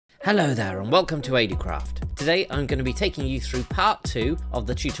Hello there and welcome to ADcraft. Today I'm going to be taking you through part 2 of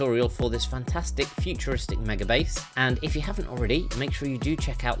the tutorial for this fantastic futuristic megabase, and if you haven't already, make sure you do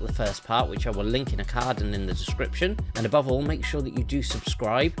check out the first part, which I will link in a card and in the description, and above all make sure that you do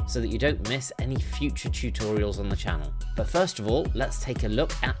subscribe so that you don't miss any future tutorials on the channel. But first of all, let's take a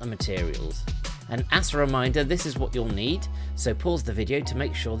look at the materials. And as a reminder, this is what you'll need, so pause the video to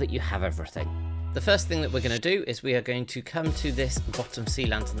make sure that you have everything. The first thing that we're going to do is we are going to come to this bottom sea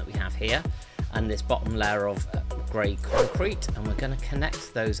lantern that we have here and this bottom layer of grey concrete, and we're going to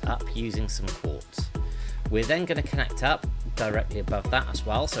connect those up using some quartz. We're then going to connect up directly above that as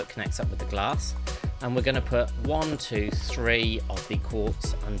well, so it connects up with the glass, and we're going to put 1, 2, 3 of the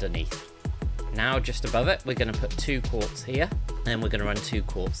quartz underneath. Now just above it we're going to put 2 quartz here, and we're going to run 2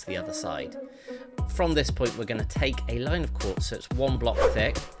 quartz to the other side. From this point we're going to take a line of quartz, so it's 1 block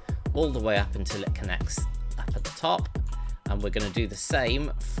thick, all the way up until it connects up at the top, and we're going to do the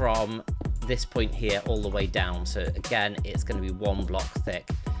same from this point here all the way down, so again it's going to be 1 block thick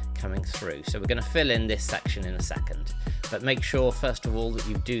coming through. So we're going to fill in this section in a second, but make sure first of all that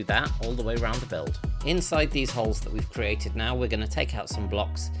you do that all the way around the build. Inside these holes that we've created now, we're going to take out some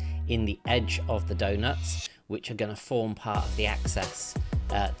blocks in the edge of the donuts, which are going to form part of the access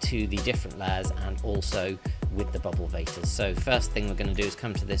to the different layers and also with the bubble vators. So first thing we're going to do is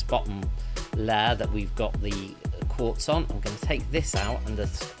come to this bottom layer that we've got the quartz on. I'm going to take this out and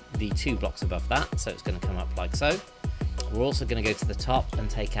the 2 blocks above that, so it's going to come up like so. We're also going to go to the top and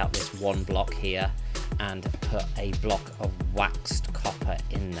take out this 1 block here and put a block of waxed copper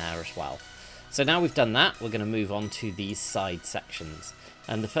in there as well. So now we've done that, we're going to move on to these side sections.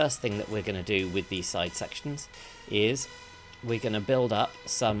 And the first thing that we're going to do with these side sections is we're going to build up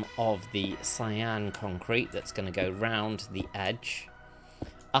some of the cyan concrete that's going to go round the edge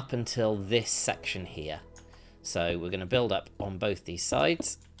up until this section here. So we're going to build up on both these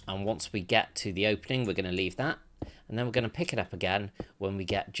sides, and once we get to the opening we're going to leave that, and then we're going to pick it up again when we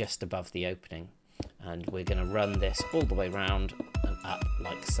get just above the opening, and we're going to run this all the way round and up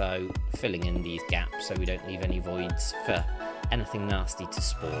like so, filling in these gaps so we don't leave any voids for anything nasty to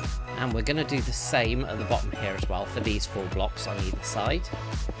spawn. And we're going to do the same at the bottom here as well for these 4 blocks on either side,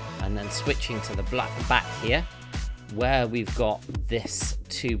 and then switching to the back here where we've got this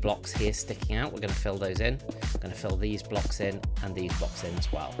 2 blocks here sticking out, we're going to fill those in. We're going to fill these blocks in and these blocks in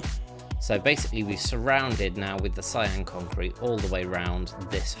as well. So basically we've surrounded now with the cyan concrete all the way around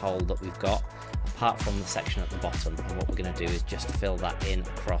this hole that we've got, apart from the section at the bottom, and what we're going to do is just fill that in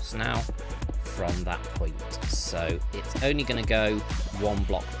across now from that point. So it's only going to go 1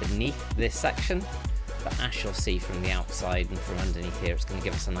 block beneath this section, but as you'll see from the outside and from underneath here, it's going to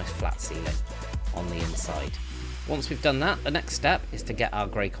give us a nice flat ceiling on the inside. Once we've done that, the next step is to get our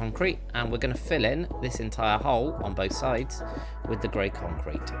grey concrete, and we're going to fill in this entire hole on both sides with the grey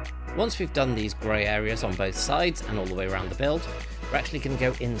concrete. Once we've done these grey areas on both sides and all the way around the build, we're actually going to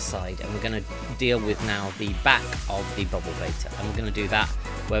go inside and we're going to deal with now the back of the bubble vator, and we're going to do that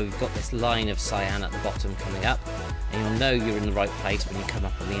where we've got this line of cyan at the bottom coming up, and you'll know you're in the right place when you come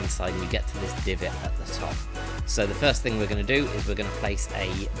up on the inside and you get to this divot at the top. So the first thing we're going to do is we're going to place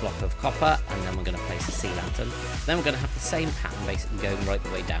a block of copper, and then we're going to place a sea lantern. Then we're going to have the same pattern basically going right the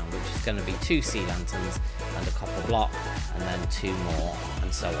way down, which is going to be 2 sea lanterns and a copper block, and then 2 more,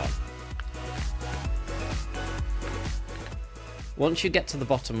 and so on. Once you get to the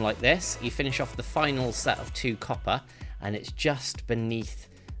bottom like this, you finish off the final set of 2 copper, and it's just beneath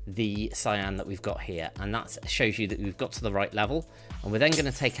the cyan that we've got here, and that shows you that we've got to the right level. And we're then going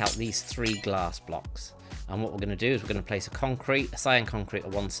to take out these 3 glass blocks, and what we're going to do is we're going to place a cyan concrete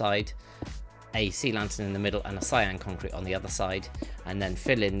on one side, a sea lantern in the middle, and a cyan concrete on the other side, and then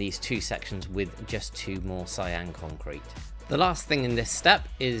fill in these 2 sections with just 2 more cyan concrete. The last thing in this step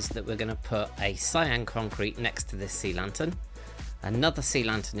is that we're going to put a cyan concrete next to this sea lantern, another sea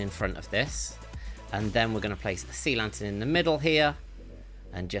lantern in front of this, and then we're going to place a sea lantern in the middle here,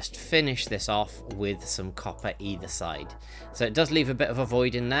 and just finish this off with some copper either side. So it does leave a bit of a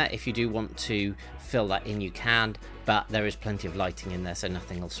void in there. If you do want to fill that in, you can, but there is plenty of lighting in there, so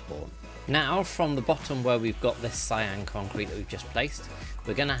nothing will spawn. Now from the bottom where we've got this cyan concrete that we've just placed,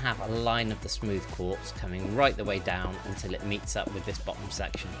 we're going to have a line of the smooth quartz coming right the way down until it meets up with this bottom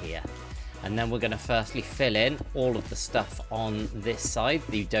section here. And then we're going to firstly fill in all of the stuff on this side,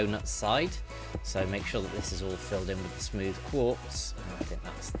 the donut side. So make sure that this is all filled in with the smooth quartz. And I think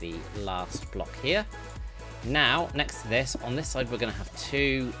that's the last block here. Now, next to this, on this side we're going to have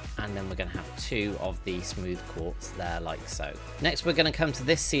 2, and then we're going to have 2 of the smooth quartz there like so. Next we're going to come to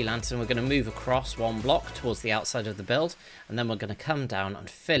this sea lantern, we're going to move across 1 block towards the outside of the build, and then we're going to come down and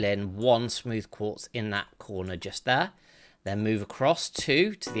fill in 1 smooth quartz in that corner just there. Then move across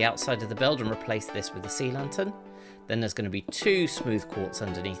to the outside of the build and replace this with a sea lantern. Then there's going to be 2 smooth quartz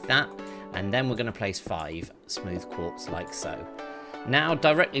underneath that, and then we're going to place 5 smooth quartz like so. Now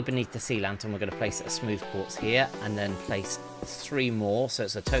directly beneath the sea lantern we're going to place a smooth quartz here, and then place 3 more, so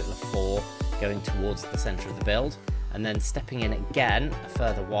it's a total of 4 going towards the centre of the build. And then stepping in again, a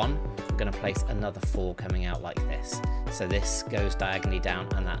further 1, we're going to place another 4 coming out like this. So this goes diagonally down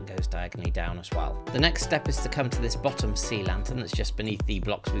and that goes diagonally down as well. The next step is to come to this bottom sea lantern that's just beneath the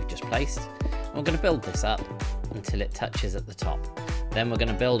blocks we've just placed. And we're going to build this up until it touches at the top. Then we're going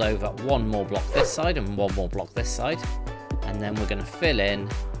to build over 1 more block this side and 1 more block this side. And then we're going to fill in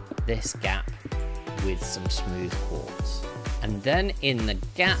this gap with some smooth quartz. And then in the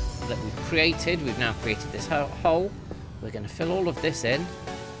gap that we've now created this hole, we're going to fill all of this in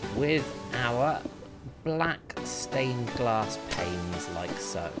with our black stained glass panes like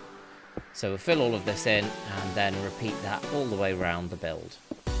so. So we'll fill all of this in and then repeat that all the way around the build.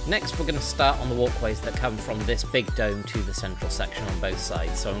 Next we're going to start on the walkways that come from this big dome to the central section on both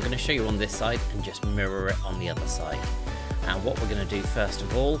sides. So I'm going to show you on this side and just mirror it on the other side. And what we're going to do first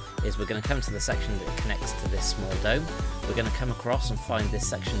of all is we're going to come to the section that connects to this small dome. We're going to come across and find this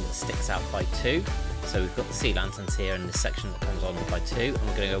section that sticks out by 2. So we've got the sea lanterns here and this section that comes on by 2. And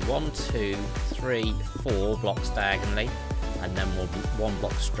we're going to go 1, 2, 3, 4 blocks diagonally, and then we'll 1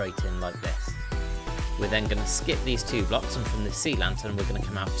 block straight in like this. We're then going to skip these 2 blocks, and from the sea lantern we're going to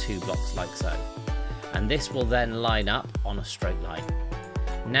come out 2 blocks like so. And this will then line up on a straight line.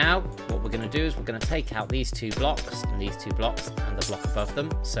 Now what we're going to do is we're going to take out these 2 blocks and these 2 blocks and the block above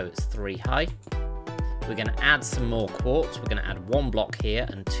them, so it's 3 high. We're going to add some more quartz. We're going to add 1 block here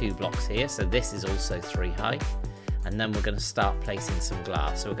and 2 blocks here, so this is also 3 high. And then we're going to start placing some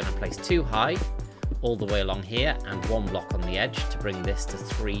glass. So we're going to place 2 high all the way along here and 1 block on the edge to bring this to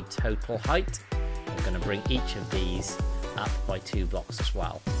 3 total height. We're going to bring each of these up by 2 blocks as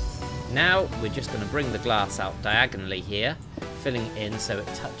well. Now we're just going to bring the glass out diagonally here, filling it in so it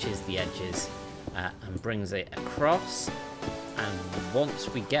touches the edges and brings it across. And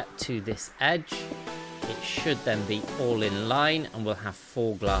once we get to this edge, it should then be all in line and we'll have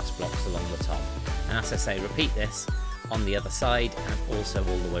 4 glass blocks along the top. And as I say, repeat this on the other side and also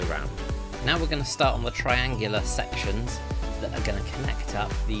all the way around. Now we're going to start on the triangular sections that are going to connect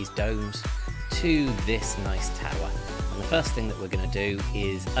up these domes to this nice tower. And the first thing that we're going to do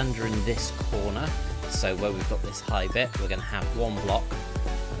is under in this corner, so where we've got this high bit, we're going to have 1 block,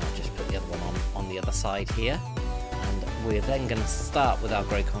 and I'll just put the other one on the other side here. And we're then going to start with our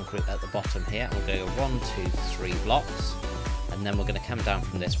grey concrete at the bottom here. We're going to go 1, 2, 3 blocks, and then we're going to come down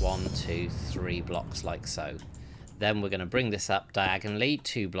from this 1, 2, 3 blocks like so. Then we're going to bring this up diagonally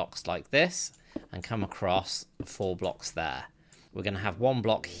 2 blocks like this and come across 4 blocks there. We're going to have 1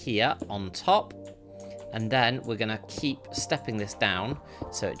 block here on top, and then we're going to keep stepping this down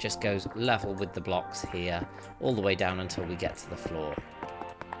so it just goes level with the blocks here all the way down until we get to the floor.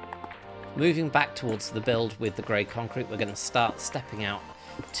 Moving back towards the build with the grey concrete, we're going to start stepping out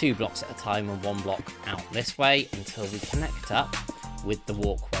 2 blocks at a time and 1 block out this way until we connect up with the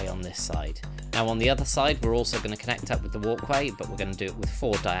walkway on this side. Now on the other side we're also going to connect up with the walkway, but we're going to do it with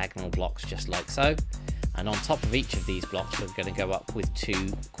 4 diagonal blocks just like so. And on top of each of these blocks we're going to go up with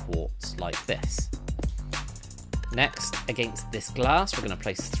 2 quartz like this. Next, against this glass we're going to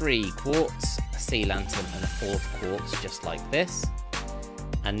place 3 quartz, a sea lantern and a 4th quartz just like this.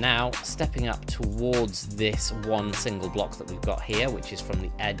 And now stepping up towards this 1 single block that we've got here, which is from the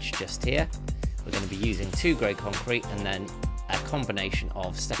edge just here, we're going to be using 2 grey concrete and then a combination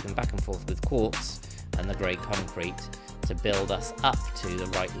of stepping back and forth with quartz and the grey concrete to build us up to the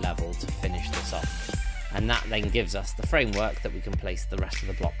right level to finish this off. And that then gives us the framework that we can place the rest of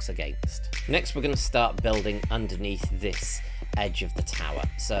the blocks against. Next we're going to start building underneath this edge of the tower.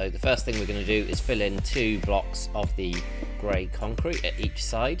 So the first thing we're going to do is fill in 2 blocks of the grey concrete at each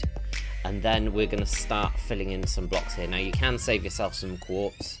side, and then we're going to start filling in some blocks here. Now you can save yourself some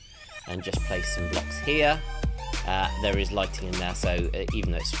quartz and just place some blocks here. There is lighting in there, so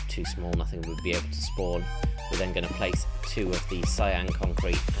even though it's too small nothing would be able to spawn. We're then going to place 2 of the cyan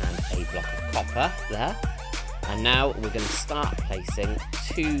concrete and a block of copper there. And now we're going to start placing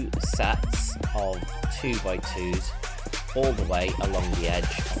 2 sets of 2x2s all the way along the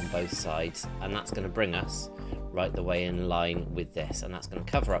edge on both sides, and that's going to bring us right the way in line with this, and that's going to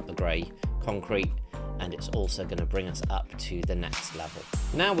cover up the grey concrete, and it's also going to bring us up to the next level.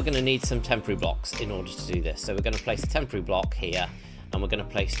 Now we're going to need some temporary blocks in order to do this, so we're going to place a temporary block here, and we're going to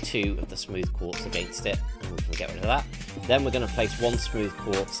place 2 of the smooth quartz against it, and we can get rid of that. Then we're going to place 1 smooth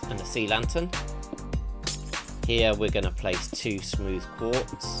quartz and a sea lantern. Here we're going to place 2 smooth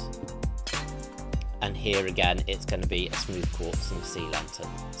quartz, and here again it's going to be a smooth quartz and a sea lantern.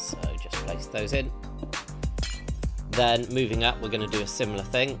 So just place those in. Then moving up, we're going to do a similar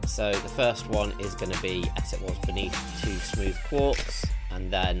thing. So the first one is going to be, as it was beneath, 2 smooth quartz,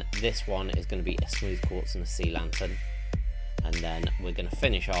 and then this one is going to be a smooth quartz and a sea lantern, and then we're going to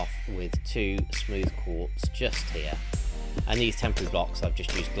finish off with 2 smooth quartz just here. And these temporary blocks, I've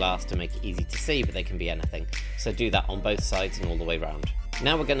just used glass to make it easy to see, but they can be anything. So do that on both sides and all the way around.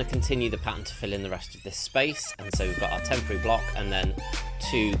 Now we're going to continue the pattern to fill in the rest of this space, and so we've got our temporary block and then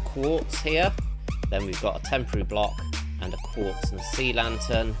 2 quartz here. Then we've got a temporary block and a quartz and a sea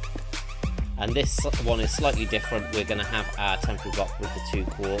lantern. And this one is slightly different. We're going to have our temporary block with the 2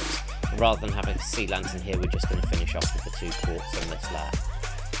 quartz. Rather than having a sea lantern here, we're just going to finish off with the 2 quartz on this layer.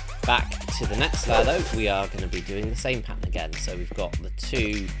 Back to the next layer though, we are going to be doing the same pattern again. So we've got the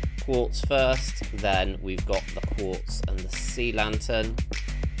 2 quartz first, then we've got the quartz and the sea lantern,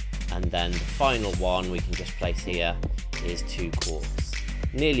 and then the final one we can just place here is 2 quartz.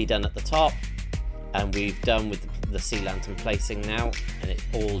 Nearly done at the top, and we've done with the sea lantern placing now, and it's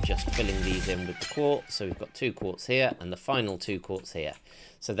all just filling these in with the quartz. So we've got 2 quartz here and the final 2 quartz here.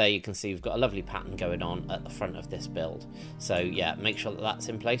 So there you can see we've got a lovely pattern going on at the front of this build. So yeah, make sure that that's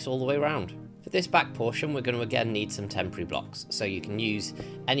in place all the way around. For this back portion, we're going to again need some temporary blocks. So you can use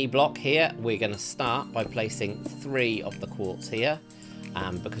any block here. We're going to start by placing 3 of the quartz here.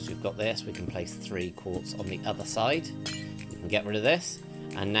 Because we've got this, we can place 3 quartz on the other side. We can get rid of this.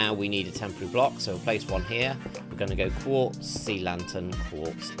 And now we need a temporary block, so we'll place 1 here. We're going to go quartz, sea lantern,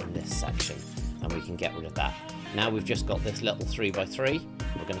 quartz in this section, and we can get rid of that. Now we've just got this little 3x3.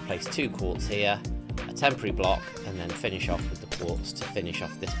 We're going to place 2 quartz here, a temporary block, and then finish off with the quartz to finish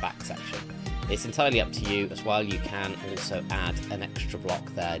off this back section. It's entirely up to you as well. You can also add an extra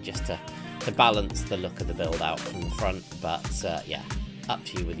block there just to balance the look of the build out from the front, but yeah, up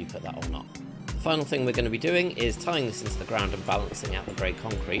to you whether you put that or not. The final thing we're going to be doing is tying this into the ground and balancing out the grey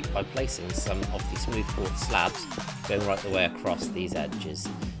concrete by placing some of the smooth quartz slabs going right the way across these edges.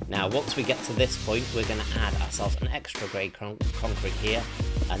 Now once we get to this point, we're going to add ourselves an extra grey concrete here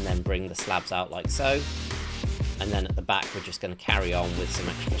and then bring the slabs out like so. And then at the back we're just going to carry on with some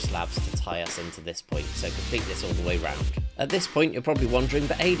extra slabs to tie us into this point, so complete this all the way round. At this point you're probably wondering,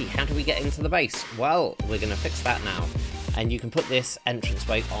 but Adi, how do we get into the base? Well, we're going to fix that now. And you can put this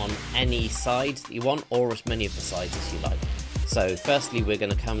entranceway on any side that you want, or as many of the sides as you like. So firstly we're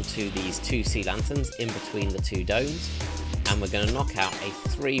going to come to these 2 sea lanterns in between the 2 domes, and we're going to knock out a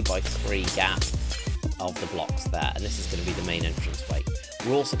 3x3 gap of the blocks there, and this is going to be the main entranceway.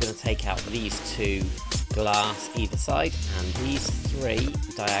 We're also going to take out these 2 glass either side and these 3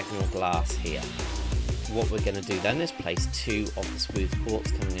 diagonal glass here. What we're going to do then is place 2 of the smooth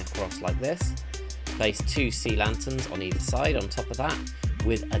quartz coming across like this. Place 2 sea lanterns on either side on top of that,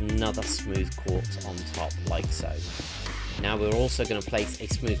 with another smooth quartz on top like so. Now we're also going to place a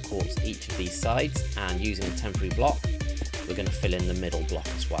smooth quartz each of these sides, and using a temporary block we're going to fill in the middle block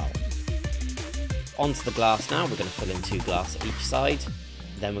as well. Onto the glass now, we're going to fill in 2 glass each side,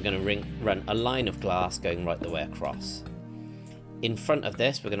 then we're going to run a line of glass going right the way across. In front of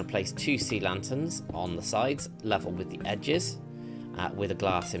this we're going to place 2 sea lanterns on the sides level with the edges, with a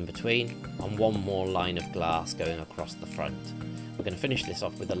glass in between, and 1 more line of glass going across the front. We're going to finish this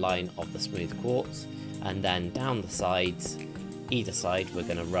off with a line of the smooth quartz, and then down the sides, either side, we're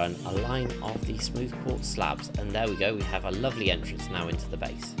going to run a line of the smooth quartz slabs, and there we go, we have a lovely entrance now into the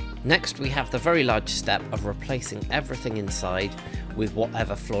base. Next we have the very large step of replacing everything inside with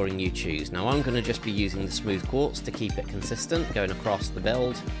whatever flooring you choose. Now I'm going to just be using the smooth quartz to keep it consistent going across the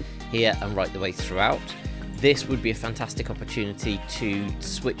build here and right the way throughout. This would be a fantastic opportunity to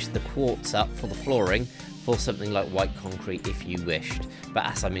switch the quartz up for the flooring for something like white concrete if you wished, but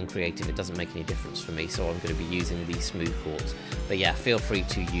as I'm in creative it doesn't make any difference for me, so I'm going to be using the smooth quartz. But yeah, feel free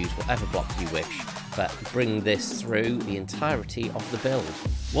to use whatever block you wish, but bring this through the entirety of the build.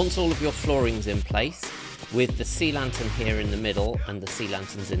 Once all of your flooring's in place, with the sea lantern here in the middle and the sea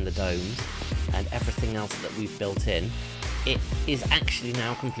lanterns in the domes and everything else that we've built in, it is actually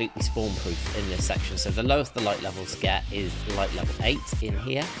now completely spawn proof in this section. So the lowest the light levels get is light level 8 in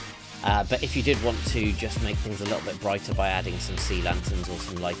here. But if you did want to just make things a little bit brighter by adding some sea lanterns or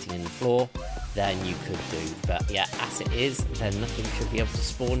some lighting in the floor, then you could do. But yeah, as it is, then nothing should be able to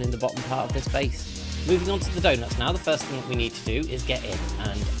spawn in the bottom part of this base. Moving on to the donuts now, the first thing that we need to do is get in,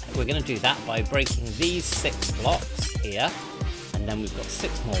 and we're going to do that by breaking these 6 blocks here, and then we've got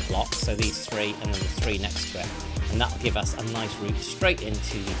 6 more blocks, so these 3 and then the 3 next to it. And that'll give us a nice route straight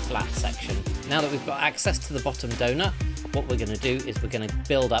into the flat section. Now that we've got access to the bottom donut, what we're going to do is we're going to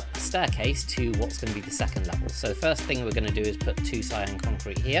build up a staircase to what's going to be the second level. So the first thing we're going to do is put 2 cyan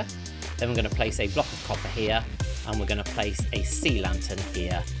concrete here, Then we're going to place a block of copper here, and we're going to place a sea lantern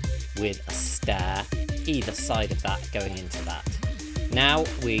here with a stair either side of that going into that. Now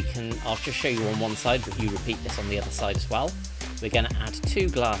I'll just show you on one side, but you repeat this on the other side as well. We're going to add 2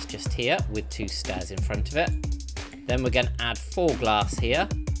 glass just here with 2 stairs in front of it. Then we're going to add 4 glass here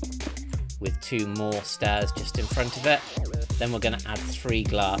with 2 more stairs just in front of it. Then we're going to add 3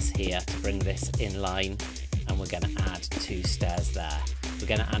 glass here to bring this in line, and we're going to add 2 stairs there. We're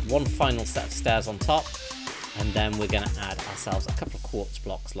going to add 1 final set of stairs on top, and then we're going to add ourselves a couple of quartz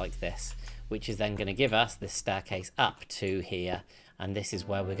blocks like this, which is then going to give us this staircase up to here, and this is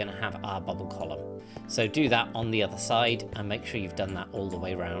where we're going to have our bubble column. So do that on the other side, and make sure you've done that all the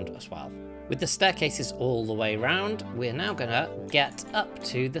way around as well. With the staircases all the way around, we're now going to get up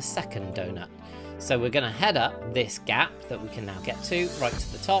to the second donut. So we're going to head up this gap that we can now get to, right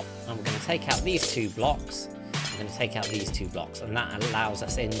to the top, and we're going to take out these 2 blocks. We're going to take out these 2 blocks, and that allows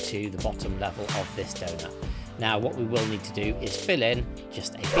us into the bottom level of this donut. Now what we will need to do is fill in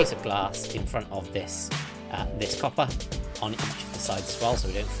just a piece of glass in front of this, this copper on each of the sides as well, so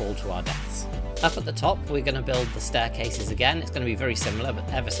we don't fall to our deaths. Up at the top, we're going to build the staircases again. It's going to be very similar, but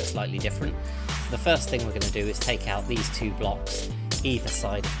ever so slightly different. So the first thing we're going to do is take out these 2 blocks either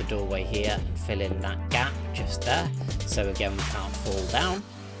side of the doorway here and fill in that gap just there. So again, we can't fall down.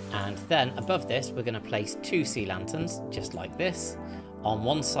 And then above this, we're going to place 2 sea lanterns, just like this. On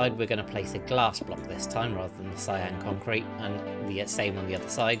one side, we're going to place a glass block this time, rather than the cyan concrete, and the same on the other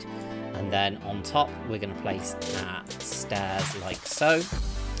side. And then on top, we're going to place stairs like so.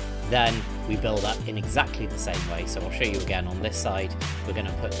 Then we build up in exactly the same way. So I'll show you again on this side. We're going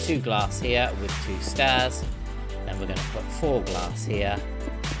to put 2 glass here with 2 stairs. Then we're going to put 4 glass here,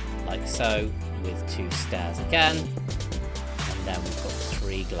 like so, with 2 stairs again. And then we put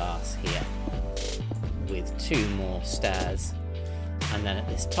 3 glass here with 2 more stairs. And then at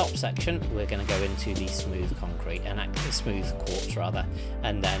this top section, we're going to go into the smooth concrete, and smooth quartz rather.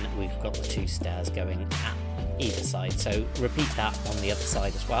 And then we've got the 2 stairs going at either side. So repeat that on the other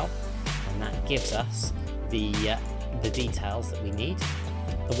side as well. And that gives us the details that we need.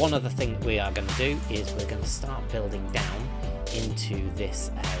 The one other thing that we are going to do is we're going to start building down into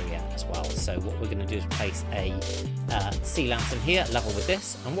this area as well. So what we're going to do is place a sea lantern here, level with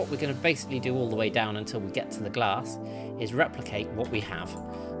this, and what we're going to basically do all the way down until we get to the glass is replicate what we have.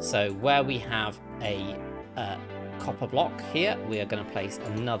 So where we have a copper block here, we are going to place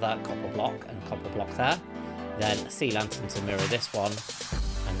another copper block and copper block there, then a sea lantern to mirror this one,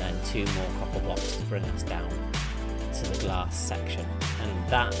 and then 2 more copper blocks to bring us down to the glass section. And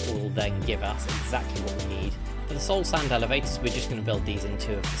that will then give us exactly what we need. For the soul sand elevators, we're just going to build these in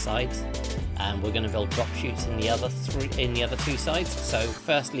 2 of the sides, and we're going to build drop chutes in the other 2 sides. So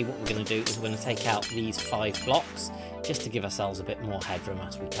firstly, what we're going to do is we're going to take out these 5 blocks just to give ourselves a bit more headroom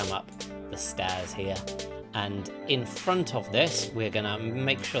as we come up the stairs here. And in front of this, we're going to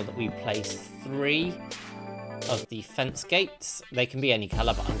make sure that we place 3 of the fence gates. They can be any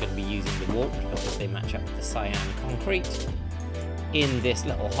colour, but I'm going to be using the warped because they match up with the cyan concrete. In this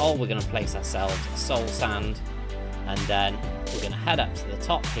little hole, we're going to place ourselves soul sand, and then we're going to head up to the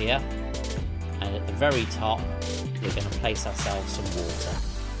top here, and at the very top, we're going to place ourselves some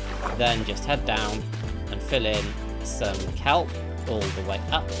water. Then just head down and fill in some kelp all the way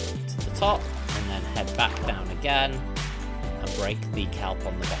up to the top, and then head back down again and break the kelp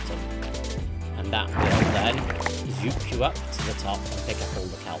on the bottom. And that will then zoop you up to the top and pick up all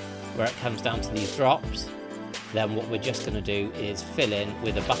the kelp. Where it comes down to these drops, then what we're just going to do is fill in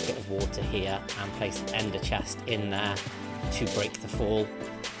with a bucket of water here and place an ender chest in there to break the fall.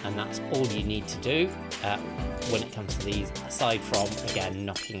 And that's all you need to do when it comes to these, aside from, again,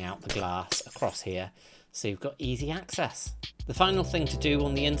 knocking out the glass across here, so you've got easy access. The final thing to do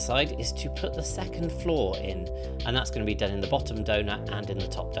on the inside is to put the second floor in, and that's going to be done in the bottom donut and in the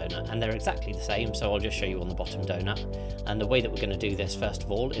top donut, and they're exactly the same, so I'll just show you on the bottom donut. And the way that we're going to do this, first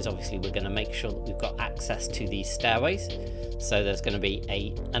of all, is obviously we're going to make sure that we've got access to these stairways. So there's going to be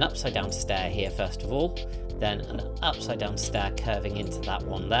an upside down stair here first of all, then an upside down stair curving into that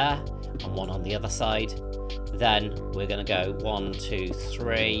one there, and one on the other side. Then we're going to go 1, 2,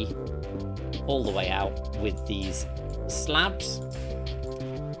 3 all the way out with these slabs.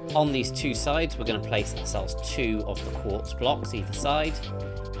 On these 2 sides, we're going to place ourselves 2 of the quartz blocks either side,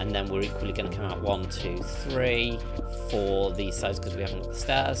 and then we're equally going to come out 1, 2, 3 for these sides because we haven't got the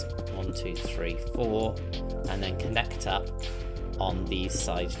stairs. 1, 2, 3, 4, and then connect up on these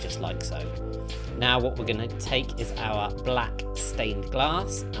sides just like so. Now what we're going to take is our black stained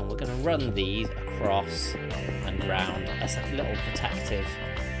glass, and we're going to run these across and round as a little protective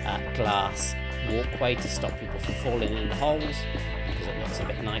glass walkway to stop people from falling in the holes, because it looks a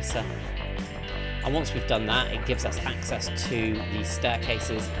bit nicer. And once we've done that, it gives us access to the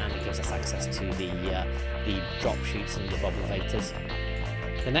staircases and it gives us access to the drop chutes and the bubble elevators.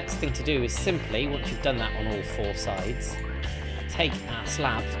 The next thing to do is simply, once you've done that on all 4 sides, take our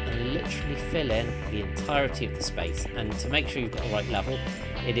slabs and literally fill in the entirety of the space. And to make sure you've got the right level,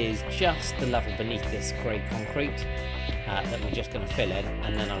 it is just the level beneath this grey concrete that we're just going to fill in,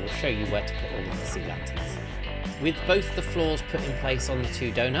 and then I will show you where to put all of the sea lanterns. With both the floors put in place on the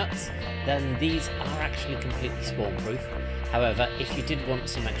 2 donuts, then these are actually completely spawn proof. However, if you did want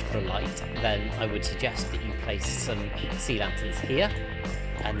some extra light, then I would suggest that you place some sea lanterns here,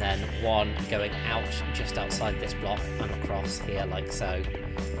 and then one going out just outside this block and across here like so,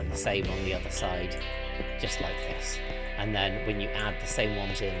 and the same on the other side, just like this. And then when you add the same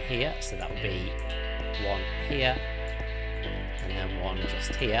ones in here, so that would be one here, and then one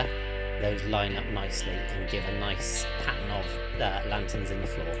just here, those line up nicely and give a nice pattern of lanterns in the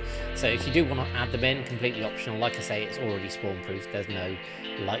floor. So if you do want to add them in, completely optional. Like I say, it's already spawn proof. There's no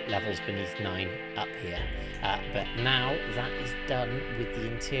light levels beneath 9 up here. But now that is done with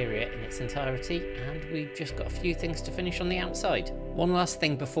the interior in its entirety, and we've just got a few things to finish on the outside. One last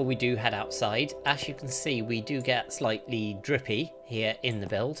thing before we do head outside. As you can see, we do get slightly drippy here in the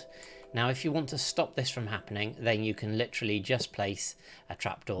build. Now, if you want to stop this from happening, then you can literally just place a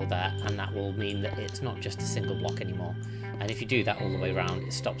trapdoor there, and that will mean that it's not just a single block anymore. And if you do that all the way around,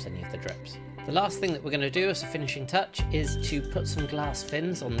 it stops any of the drips. The last thing that we're going to do as a finishing touch is to put some glass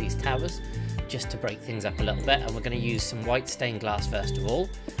fins on these towers, just to break things up a little bit. And we're going to use some white stained glass first of all.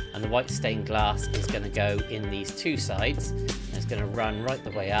 And the white stained glass is going to go in these 2 sides. And it's going to run right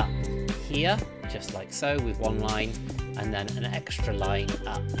the way up here, just like so, with one line, and then an extra line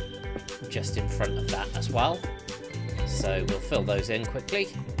up just in front of that as well. So we'll fill those in quickly.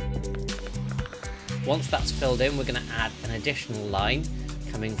 Once that's filled in, we're going to add an additional line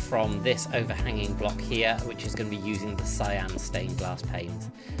coming from this overhanging block here, which is going to be using the cyan stained glass panes,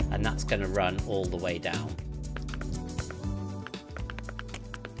 and that's going to run all the way down.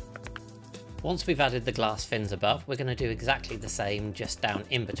 Once we've added the glass fins above, we're going to do exactly the same just down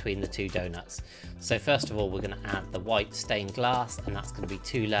in between the 2 donuts. So first of all, we're going to add the white stained glass, and that's going to be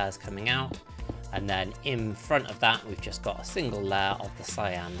 2 layers coming out. And then in front of that, we've just got a single layer of the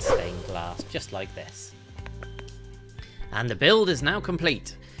cyan stained glass, just like this. And the build is now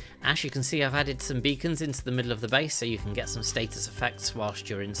complete. As you can see, I've added some beacons into the middle of the base so you can get some status effects whilst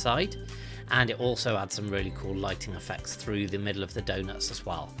you're inside. And it also adds some really cool lighting effects through the middle of the donuts as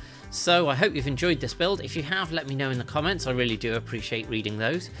well. So I hope you've enjoyed this build. If you have, let me know in the comments. I really do appreciate reading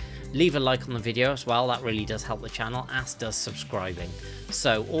those. Leave a like on the video as well. That really does help the channel, as does subscribing.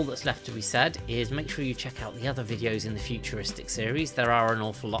 So all that's left to be said is make sure you check out the other videos in the Futuristic series. There are an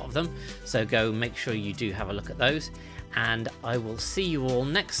awful lot of them, so go make sure you do have a look at those. And I will see you all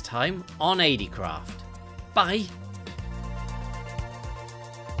next time on ADcraft. Bye!